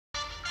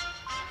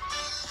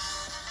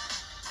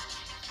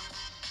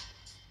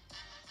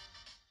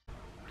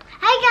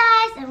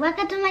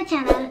welcome to my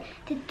channel.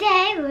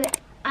 Today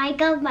I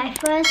got my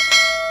first,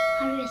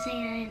 how do you say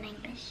that in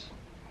English?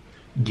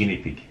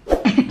 Guinea pig.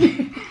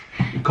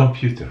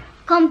 Computer.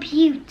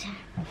 Computer.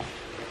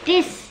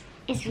 This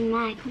is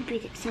my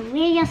computer. So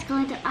we're just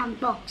going to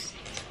unbox.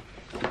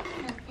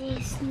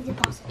 This needs a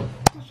box.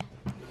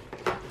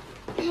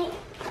 Hey.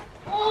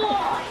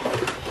 Oh.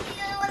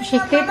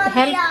 Shake it,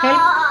 help.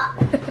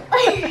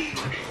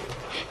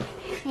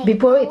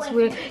 Before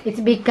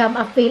it's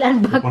become a fail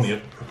unbox.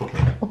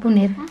 Open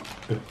it. Huh?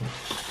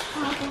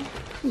 Okay.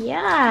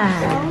 Yeah.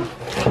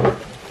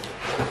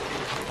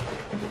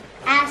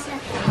 As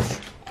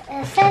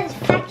a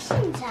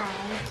satisfaction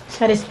time.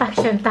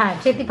 Satisfaction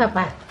time. Say it,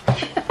 Papa.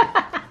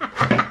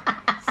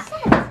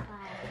 Satisfied.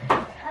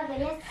 Okay,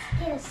 let's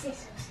get a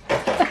scissors.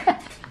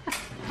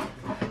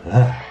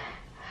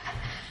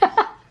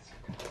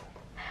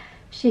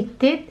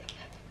 Shake it.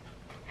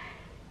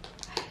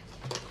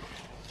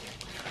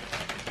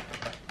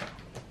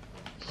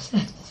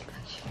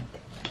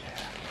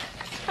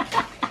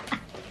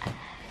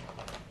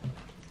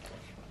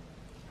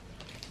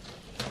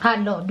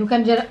 Hallå, du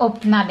kan göra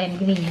öppna den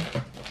grejen.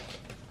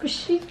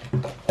 Precis.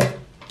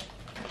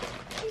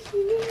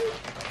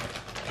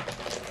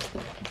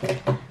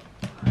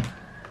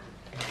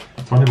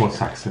 Ta ner bort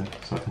saxen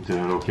så att inte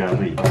råkar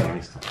riva den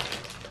listan.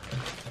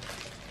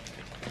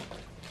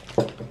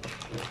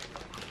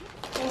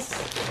 This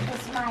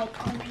is my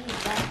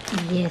computer.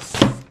 Yes.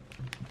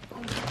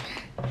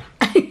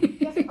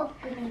 Just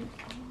opening.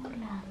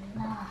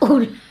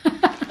 Oh,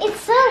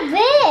 It's so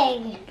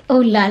big.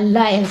 oh la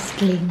la,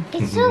 älskling.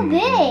 It's so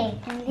big.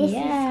 And this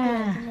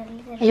Yeah.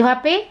 is Are you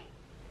happy?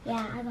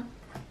 yeah, I will.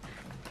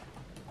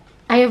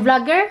 Are you a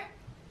vlogger?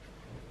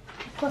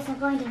 Of course, I'm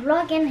going to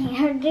vlog in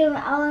here, do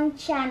my own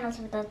channels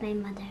without my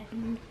mother.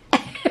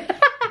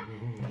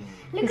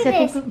 Look Is at that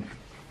this. Look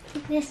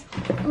at this.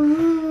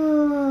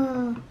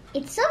 Ooh,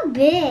 it's so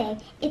big.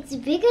 It's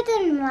bigger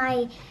than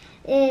my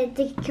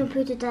the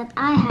computer that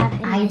I have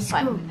in my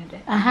school.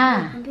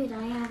 Aha. The computer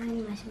I have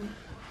in my school.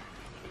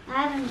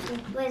 I haven't.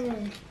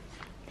 Wait.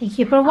 Thank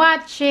you for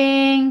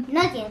watching.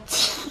 Not yet.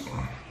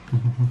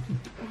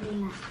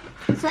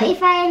 So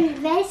if I'm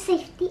very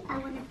safety, I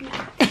want to be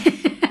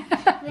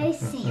very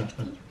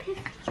safety.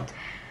 Perfect.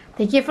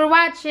 Thank you for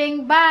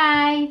watching.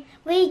 Bye.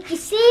 Wait, you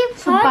see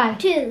Bye. part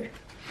 2.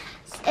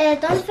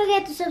 Don't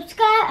forget to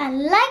subscribe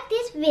and like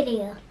this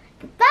video.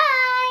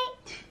 Goodbye.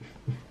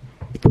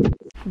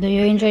 Do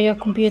you enjoy your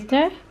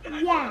computer?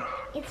 Yeah,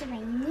 it's my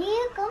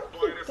new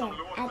computer.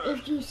 And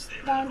if you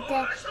don't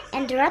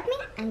interrupt me,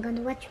 I'm going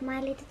to watch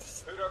my little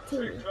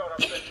TV.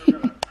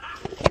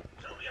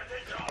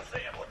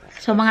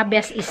 So mga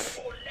best is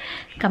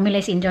kami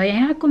is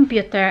enjoying our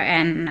computer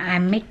and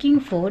I'm making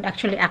food.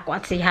 Actually ako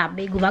at si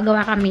Habi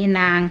gumagawa kami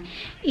ng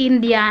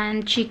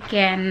Indian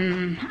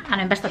chicken,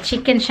 ano basta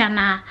chicken siya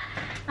na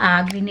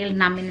grinil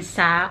namin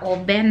sa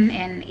oven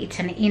and it's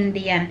an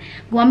Indian.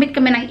 Gumamit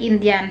kami ng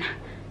Indian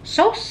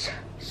sauce.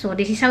 So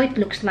this is how it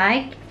looks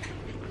like.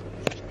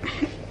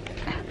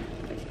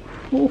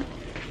 Ooh.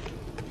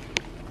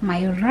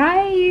 My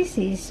rice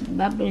is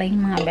bubbling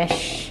mga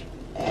besh.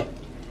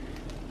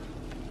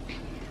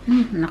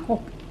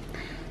 Nako.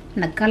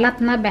 Nagkalat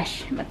na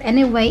besh. But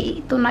anyway,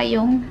 ito na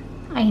yung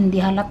ay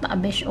hindi halat na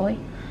besh oy.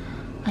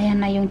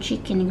 Ayan na yung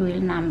chicken grill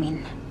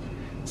namin.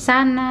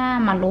 Sana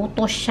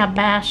maluto siya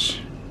besh.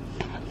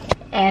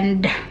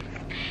 And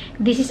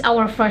this is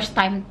our first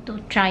time to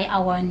try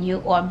our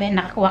new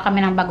oven. Nakakuha kami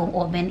ng bagong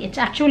oven. It's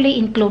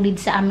actually included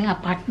sa aming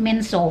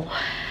apartment. So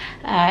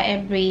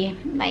every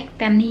like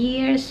 10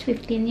 years,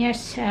 15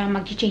 years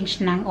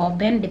mag-change ng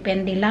oven.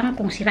 Depende lang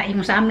kung sirain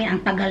mo sa amin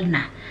ang tagal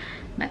na.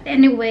 But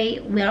anyway,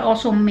 we are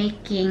also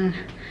making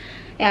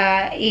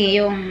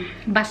yung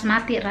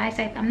basmati rice.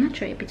 I'm not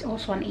sure if it's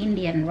also an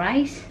Indian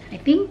rice, I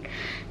think.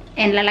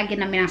 And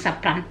lalagyan namin ng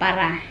sapran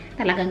para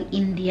talagang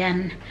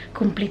Indian,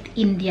 complete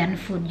Indian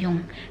food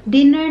yung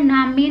dinner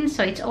namin.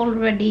 So it's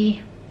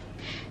already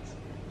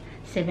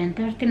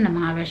 7:30 na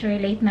mga besh.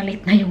 Late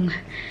na yung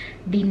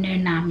dinner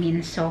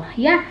namin. So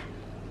yeah.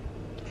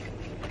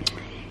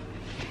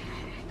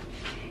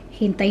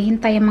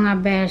 Hintay-hintay mga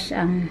besh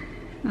ang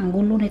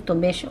gulo nito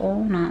besh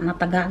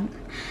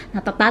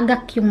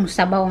natatagak yung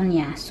sabaw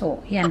niya.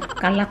 So yan,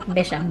 kalat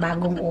besh ang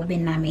bagong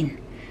oven namin.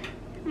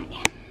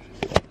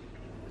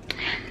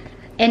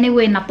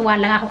 Anyway, natuwa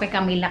lang ako kay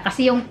Camila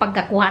kasi yung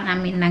pagkakuha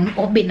namin ng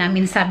oven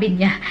namin, sabi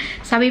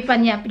pa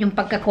niya yung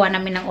pagkakuha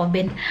namin ng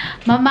oven,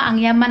 mama ang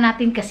yaman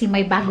natin kasi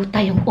may bago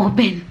tayong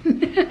oven.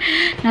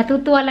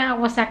 Natutuwa lang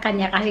ako sa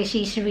kanya kasi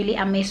she's really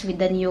amazed with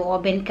the new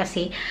oven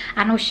kasi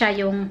ano siya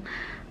yung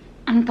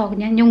ang tawag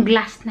niya, yung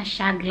glass na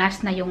siya,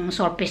 glass na yung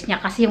surface niya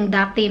kasi yung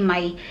dati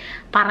may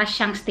para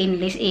siyang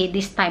stainless,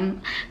 this time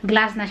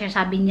glass na siya.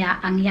 Sabi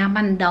niya ang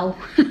yaman daw.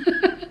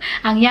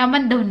 Ang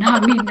yaman daw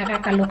namin,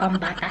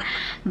 nakakalukang bata.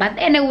 But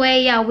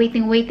anyway,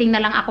 waiting na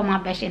lang ako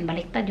mga besh, and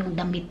baliktad yung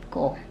damit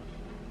ko.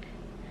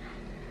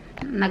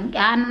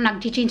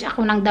 Nag-change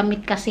ako ng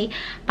damit kasi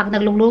pag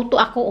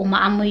nagluluto ako,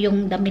 umaamoy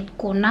yung damit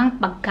ko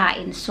ng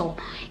pagkain. So,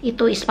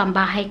 ito is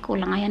pambahay ko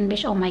lang. Ayan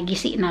besh, oh may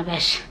gisi na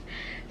besh.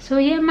 So,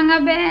 yeah,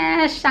 mga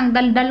besh, ang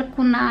daldal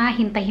ko na,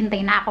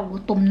 hintay-hintay na ako,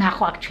 gutom na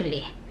ako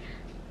actually.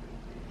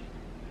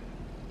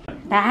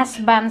 The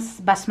husband's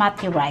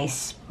basmati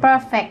rice.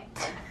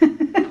 Perfect.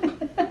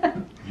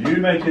 You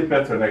make it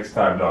better next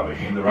time, darling,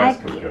 in the rice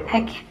cooker.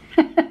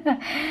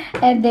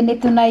 And then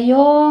ito na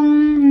yung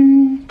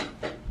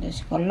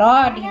Diyos ko,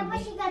 Lord.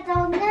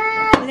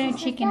 Ito yung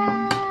chicken.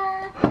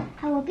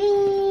 Hawabi,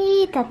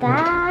 tata.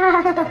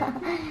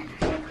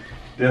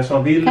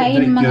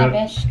 Kain mga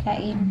besh,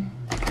 kain.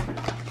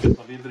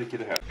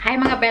 Hi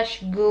mga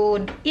besh,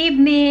 good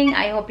evening.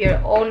 I hope you're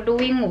all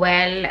doing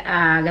well.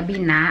 Gabi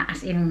na,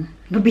 as in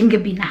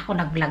gabing-gabi na ako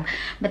nag-vlog.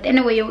 But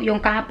anyway,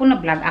 yung kahapon na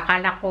vlog,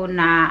 akala ko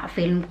na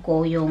film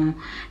ko yung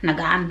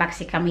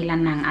nag-unbox si Camila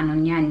ng ano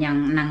niyan,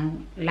 ng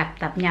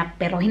laptop niya.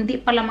 Pero hindi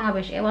pala mga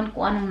besh, ewan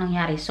ko anong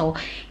nangyari. So,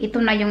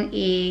 ito na yung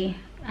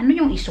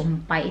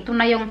isumpay. Ito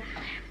na yung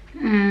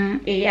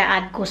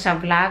i-add ko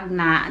sa vlog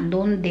na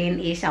doon din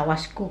is I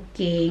was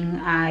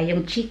cooking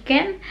yung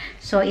chicken.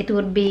 So, it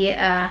would be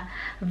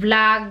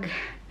vlog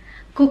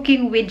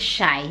cooking with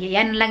Shy.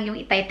 Yan lang yung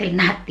i-title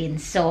natin.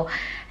 So,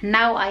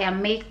 now I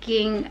am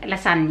making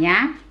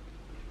lasagna.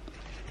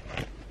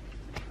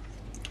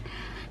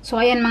 So,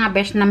 ayan mga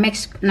besh,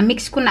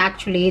 na-mix ko na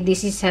actually.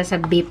 This is sa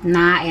beef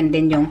na and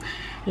then yung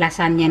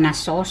lasagna na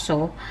sauce.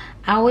 So,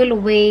 I will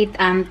wait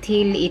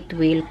until it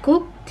will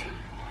cook.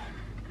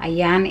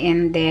 Ayan,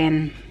 and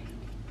then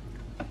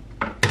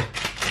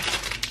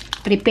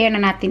prepare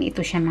na natin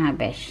ito siya mga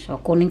besh. So,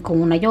 kunin ko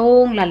muna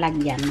yung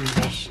lalagyan mga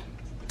besh.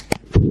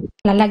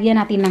 Lalagyan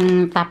natin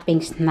ng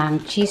toppings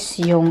ng cheese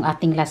yung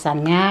ating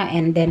lasagna.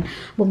 And then,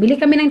 bumili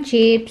kami ng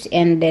chips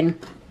and then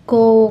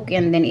Coke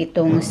and then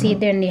itong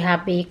cider ni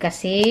Happy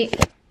kasi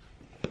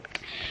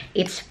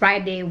it's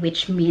Friday,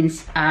 which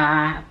means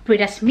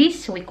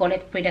Fredagsmys. We call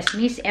it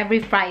Fredagsmys.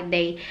 Every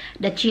Friday,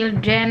 the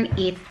children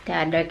eat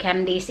their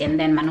candies and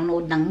then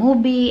manonood ng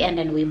movie and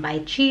then we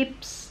buy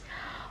chips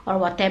or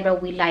whatever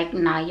we like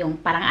na yung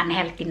parang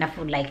unhealthy na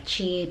food like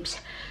chips,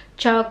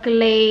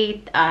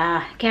 chocolate,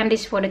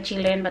 candies for the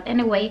children. But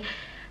anyway,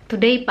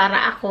 today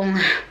para akong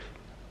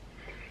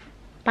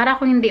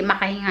hindi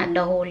makahinga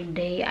the whole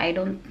day. I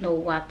don't know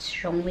what's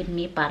wrong with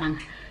me. Parang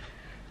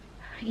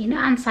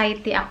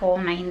ina-anxiety ako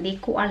na hindi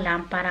ko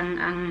alam. Parang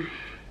ang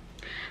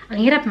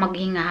hirap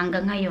maghinga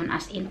hanggang ngayon.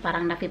 As in,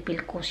 parang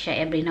napipil ko siya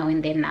every now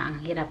and then na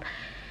ang hirap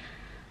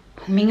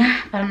huminga.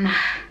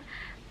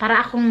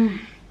 Para akong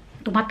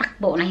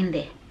tumatakbo na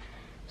hindi.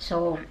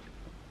 So,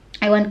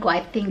 ewan ko,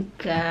 I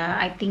think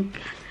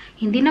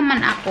hindi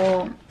naman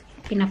ako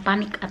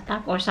pinapanic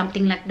attack or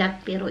something like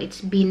that. Pero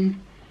it's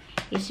been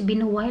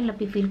a while,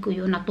 napifeel ko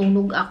yun.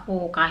 Natulog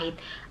ako kahit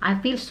I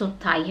feel so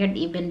tired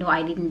even though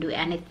I didn't do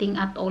anything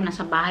at all.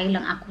 Nasa bahay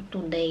lang ako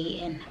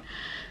today and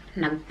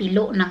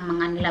nagpilo ng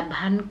mga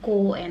nilabhan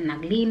ko and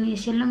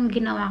naglinis. Yan lang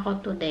ginawa ko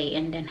today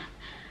and then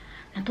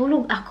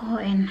natulog ako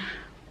and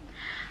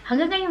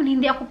hanggang ngayon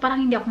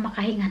parang hindi ako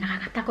makahinga.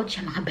 Nakakatakot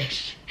siya mga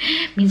besh.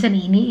 Minsan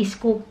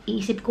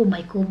iisip ko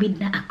may COVID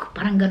na ako.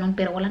 Parang ganun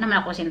pero wala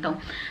naman ako sintong.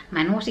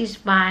 My nose is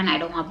fine.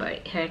 I don't have a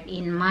hurt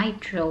in my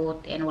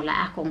throat and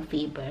wala akong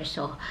fever.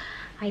 So,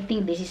 I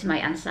think this is my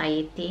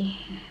anxiety.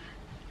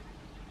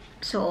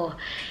 So,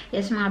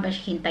 yes mga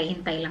besh,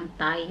 hintay-hintay lang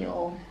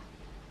tayo.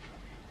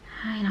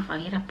 Ay,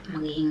 nakahirap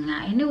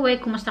maghinga.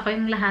 Anyway, kumusta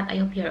kayong lahat?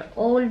 I hope you're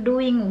all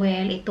doing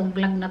well. Itong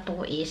vlog na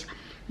to is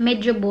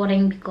medyo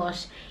boring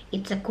because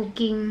it's a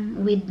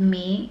cooking with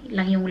me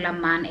lang yung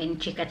laman and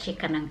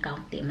chika-chika ng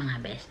kaunti mga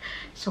besh.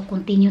 So,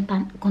 continue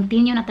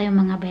na tayo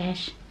mga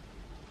besh.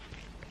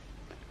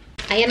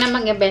 Ayan na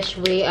mga besh,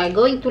 we are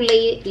going to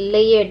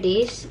layer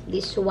this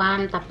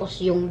one, tapos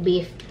yung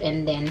beef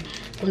and then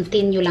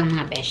continue lang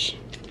mga besh.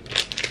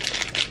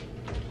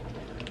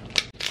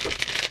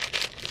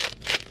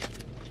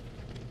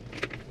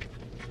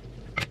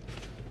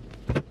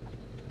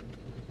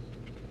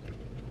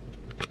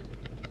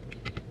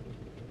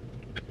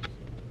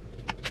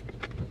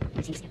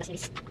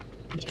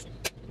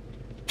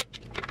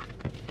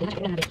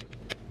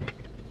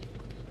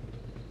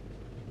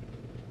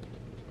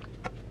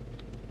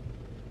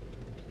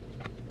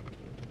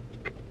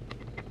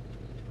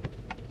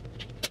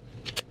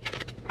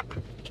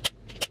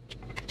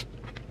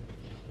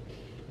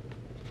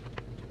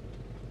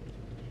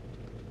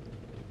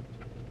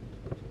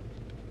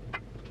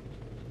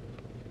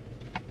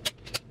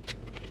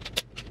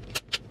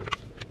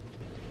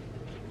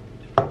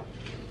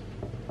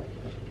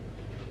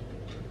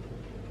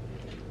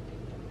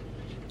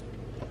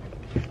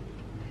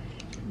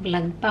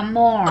 Vlog pa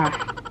more.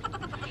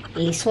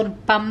 Lisod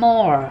pa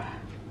more.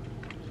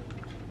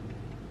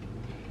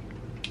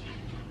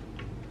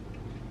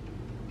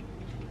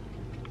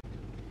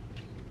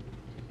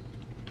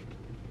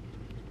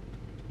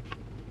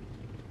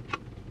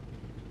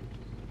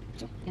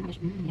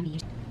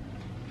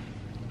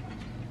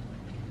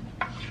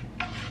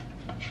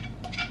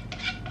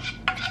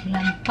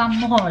 Vlog pa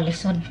more.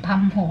 Lisod pa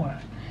more.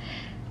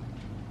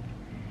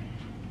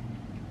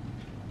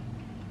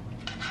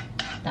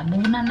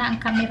 Tabunan na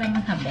ang camera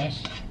mga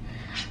besh.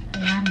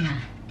 Ayan na.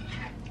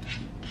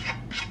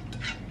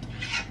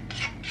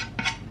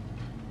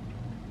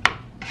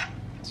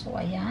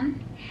 ayan.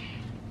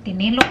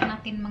 Tinilok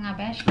natin mga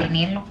besh.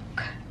 Tinilok.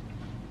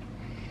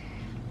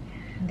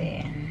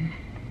 Then,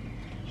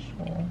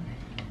 so,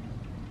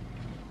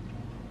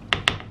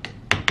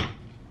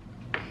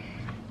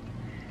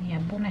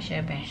 yabo na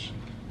siya besh.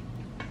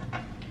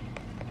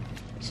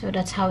 So,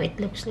 that's how it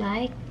looks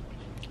like.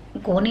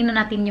 Kunin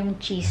na natin yung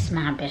cheese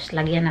mga besh.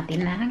 Lagyan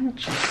natin ng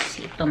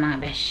cheese. Ito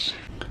mga besh.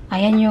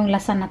 Ayan yung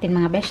lasa natin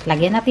mga besh.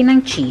 Lagyan natin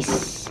ng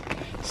cheese.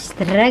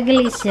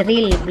 Struggle is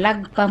real.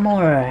 Vlog pa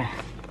more.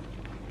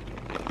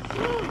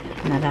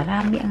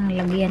 Nararami ang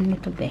lagyan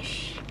nito,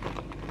 besh.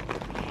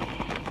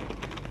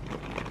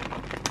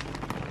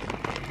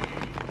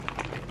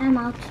 I'm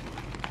out.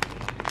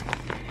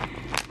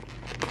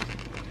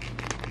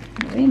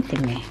 Wait a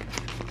minute.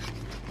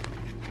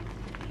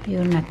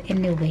 You're not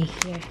anyway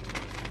here.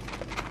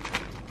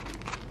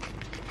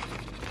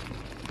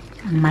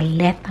 Ang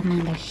maleta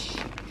mga besh.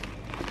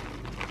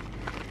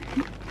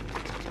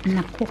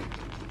 Naku.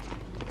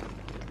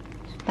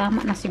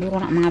 Tama na siguro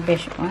na mga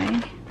besh.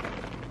 Oy.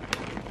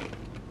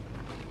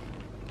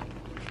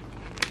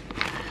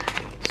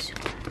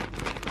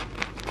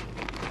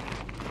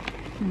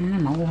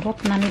 Maurot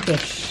na ni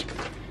besh.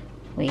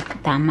 Wait,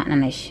 tama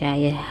na siya.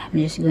 Yeah,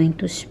 I'm just going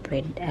to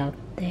spread out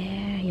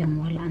there.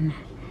 Yung wala na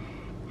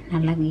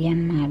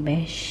nalagyan mga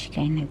besh.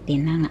 Kaya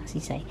nagtinanga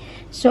si Sai.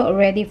 So,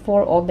 ready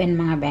for oven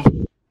mga besh.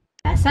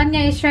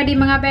 Lasagna is ready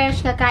mga besh.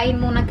 Kakain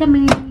muna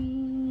kami.